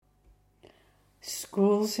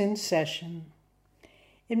School's in session.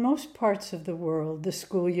 In most parts of the world, the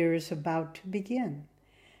school year is about to begin.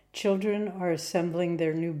 Children are assembling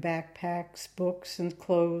their new backpacks, books, and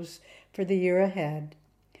clothes for the year ahead.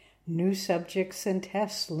 New subjects and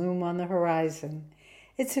tests loom on the horizon.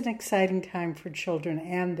 It's an exciting time for children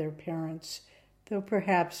and their parents, though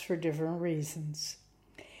perhaps for different reasons.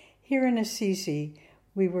 Here in Assisi,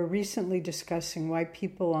 we were recently discussing why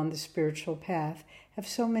people on the spiritual path have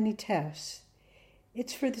so many tests.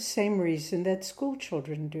 It's for the same reason that school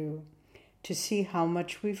children do, to see how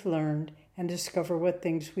much we've learned and discover what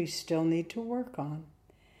things we still need to work on.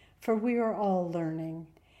 For we are all learning,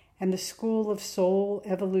 and the school of soul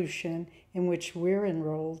evolution in which we're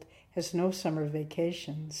enrolled has no summer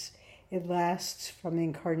vacations. It lasts from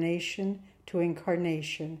incarnation to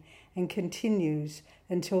incarnation and continues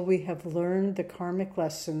until we have learned the karmic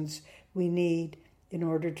lessons we need in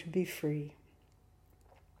order to be free.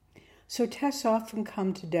 So tests often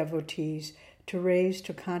come to devotees to raise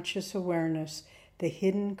to conscious awareness the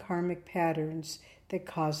hidden karmic patterns that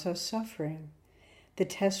cause us suffering. The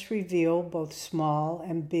tests reveal both small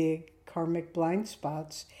and big karmic blind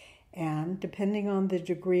spots, and depending on the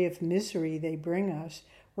degree of misery they bring us,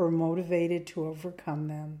 we're motivated to overcome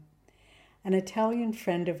them. An Italian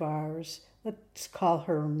friend of ours, let's call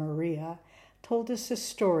her Maria, told us a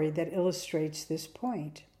story that illustrates this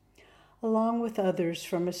point. Along with others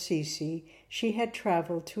from Assisi, she had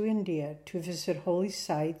traveled to India to visit holy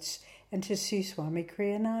sites and to see Swami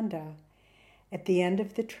Kriyananda. At the end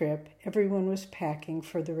of the trip, everyone was packing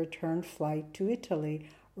for the return flight to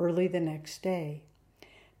Italy early the next day.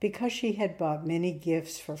 Because she had bought many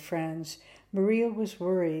gifts for friends, Maria was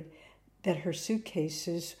worried that her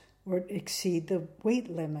suitcases would exceed the weight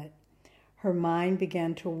limit. Her mind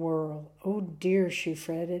began to whirl. "Oh dear," she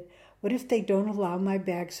fretted. "What if they don't allow my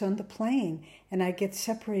bags on the plane and I get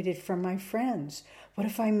separated from my friends? What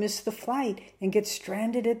if I miss the flight and get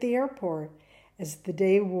stranded at the airport?" As the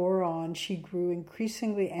day wore on, she grew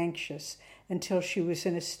increasingly anxious until she was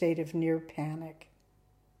in a state of near panic.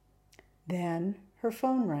 Then her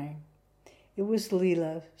phone rang. It was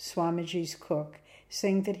Leela, Swamiji's cook,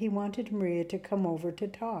 saying that he wanted Maria to come over to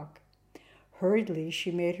talk. Hurriedly, she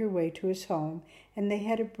made her way to his home, and they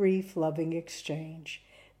had a brief, loving exchange.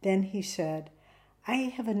 Then he said, "I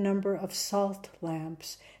have a number of salt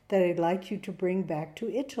lamps that I'd like you to bring back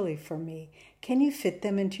to Italy for me. Can you fit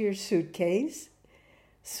them into your suitcase?"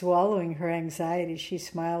 Swallowing her anxiety, she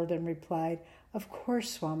smiled and replied, "Of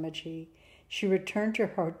course, Swamiji." She returned to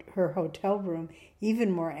her hotel room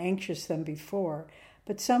even more anxious than before,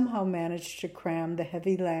 but somehow managed to cram the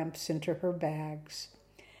heavy lamps into her bags.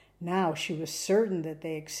 Now she was certain that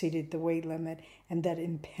they exceeded the weight limit and that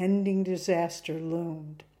impending disaster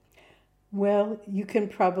loomed. Well, you can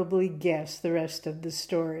probably guess the rest of the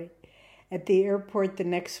story. At the airport the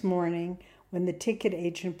next morning, when the ticket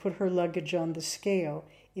agent put her luggage on the scale,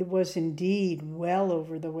 it was indeed well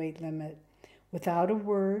over the weight limit. Without a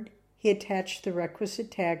word, he attached the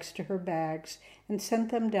requisite tags to her bags and sent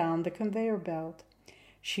them down the conveyor belt.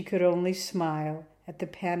 She could only smile at the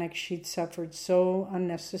panic she'd suffered so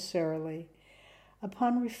unnecessarily.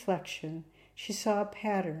 Upon reflection, she saw a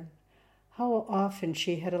pattern. How often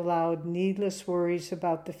she had allowed needless worries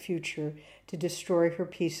about the future to destroy her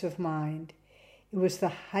peace of mind. It was the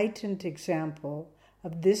heightened example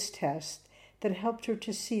of this test that helped her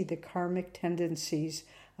to see the karmic tendencies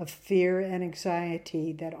of fear and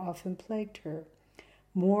anxiety that often plagued her.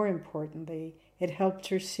 More importantly, it helped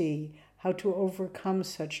her see how to overcome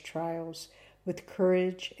such trials with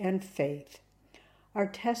courage and faith. Our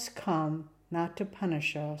tests come not to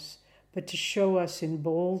punish us, but to show us in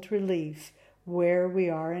bold relief where we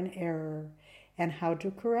are in error and how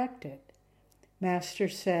to correct it. Master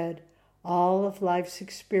said, all of life's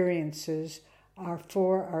experiences are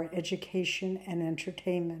for our education and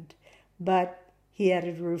entertainment, but, he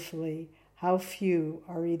added ruefully, how few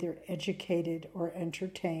are either educated or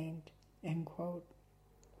entertained, end quote.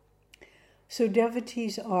 So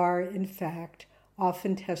devotees are, in fact,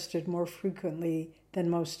 often tested more frequently than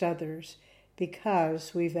most others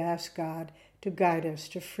because we've asked God to guide us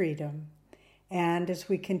to freedom. And as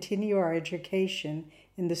we continue our education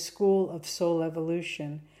in the school of soul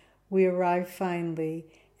evolution, we arrive finally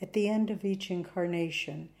at the end of each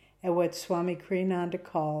incarnation at what Swami Kriyananda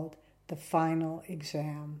called the final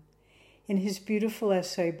exam. In his beautiful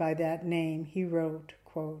essay by that name, he wrote,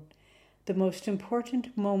 quote, "The most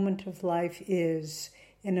important moment of life is,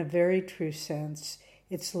 in a very true sense,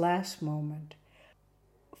 its last moment.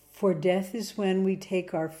 For death is when we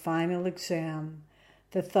take our final exam.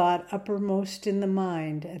 The thought uppermost in the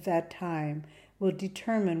mind at that time will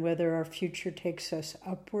determine whether our future takes us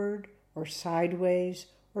upward or sideways,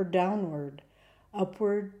 or downward,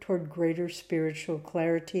 upward toward greater spiritual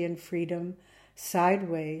clarity and freedom,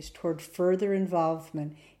 sideways toward further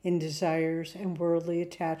involvement in desires and worldly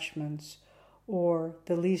attachments, or,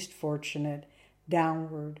 the least fortunate,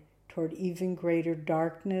 downward toward even greater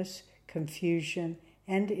darkness, confusion,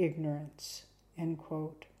 and ignorance." End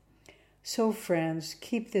quote. So, friends,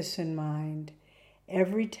 keep this in mind.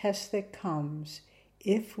 Every test that comes,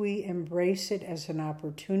 if we embrace it as an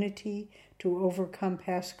opportunity to overcome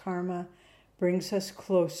past karma, brings us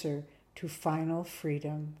closer to final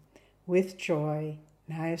freedom. With joy,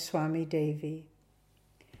 Nayaswami Devi.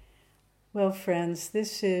 Well, friends,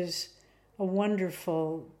 this is a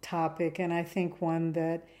wonderful topic, and I think one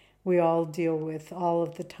that we all deal with all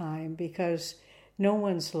of the time, because no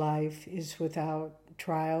one's life is without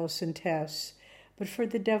trials and tests. But for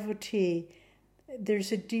the devotee,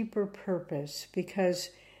 there's a deeper purpose, because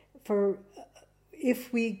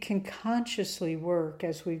if we can consciously work,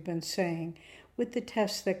 as we've been saying, with the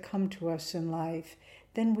tests that come to us in life,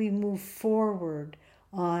 then we move forward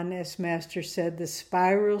on, as Master said, the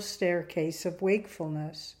spiral staircase of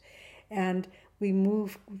wakefulness, and we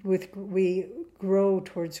grow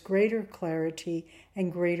towards greater clarity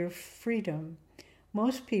and greater freedom.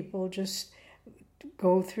 Most people just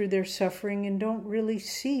go through their suffering and don't really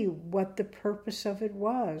see what the purpose of it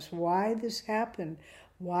was, why this happened,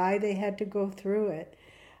 why they had to go through it.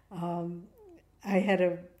 I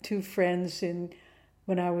had two friends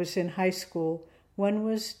when I was in high school. One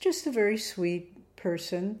was just a very sweet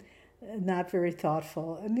person, not very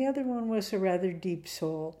thoughtful, and the other one was a rather deep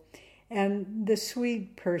soul. And the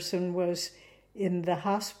sweet person was in the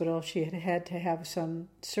hospital. She had to have some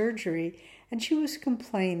surgery, and she was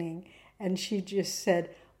complaining. And she just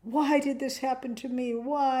said, "Why did this happen to me?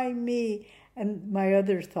 Why me?" And my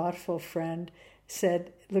other thoughtful friend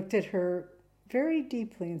looked at her very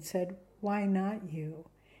deeply and said, "Why not you?"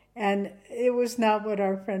 And it was not what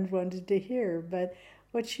our friend wanted to hear, but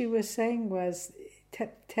what she was saying was,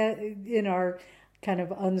 in our kind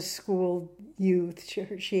of unschooled youth,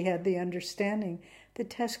 she had the understanding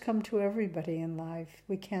that tests come to everybody in life.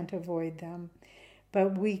 We can't avoid them,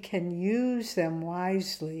 but we can use them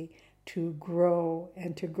wisely to grow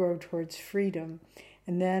and to grow towards freedom.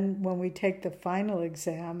 And then when we take the final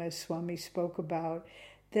exam, as Swami spoke about,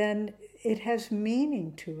 then it has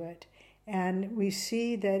meaning to it. And we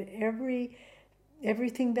see that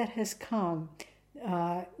everything that has come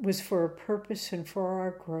was for a purpose and for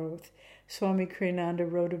our growth. Swami Kriyananda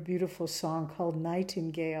wrote a beautiful song called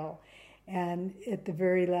Nightingale, and at the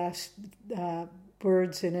very last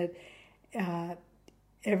words in it,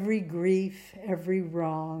 every grief, every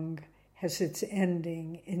wrong has its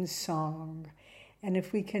ending in song. And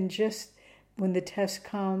if we can just, when the tests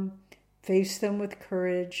come, face them with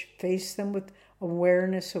courage, face them with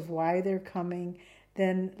awareness of why they're coming,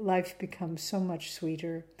 then life becomes so much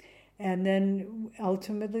sweeter. And then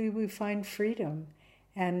ultimately we find freedom.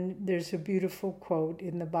 And there's a beautiful quote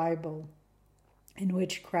in the Bible in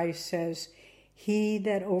which Christ says, "He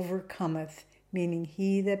that overcometh," meaning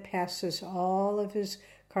he that passes all of his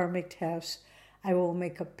karmic tests, "I will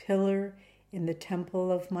make a pillar in the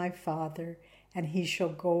temple of my Father, and he shall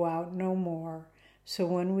go out no more." So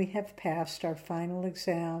when we have passed our final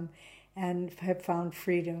exam and have found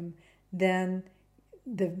freedom, then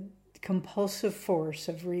the compulsive force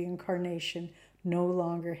of reincarnation no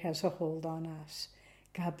longer has a hold on us.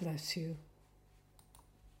 God bless you.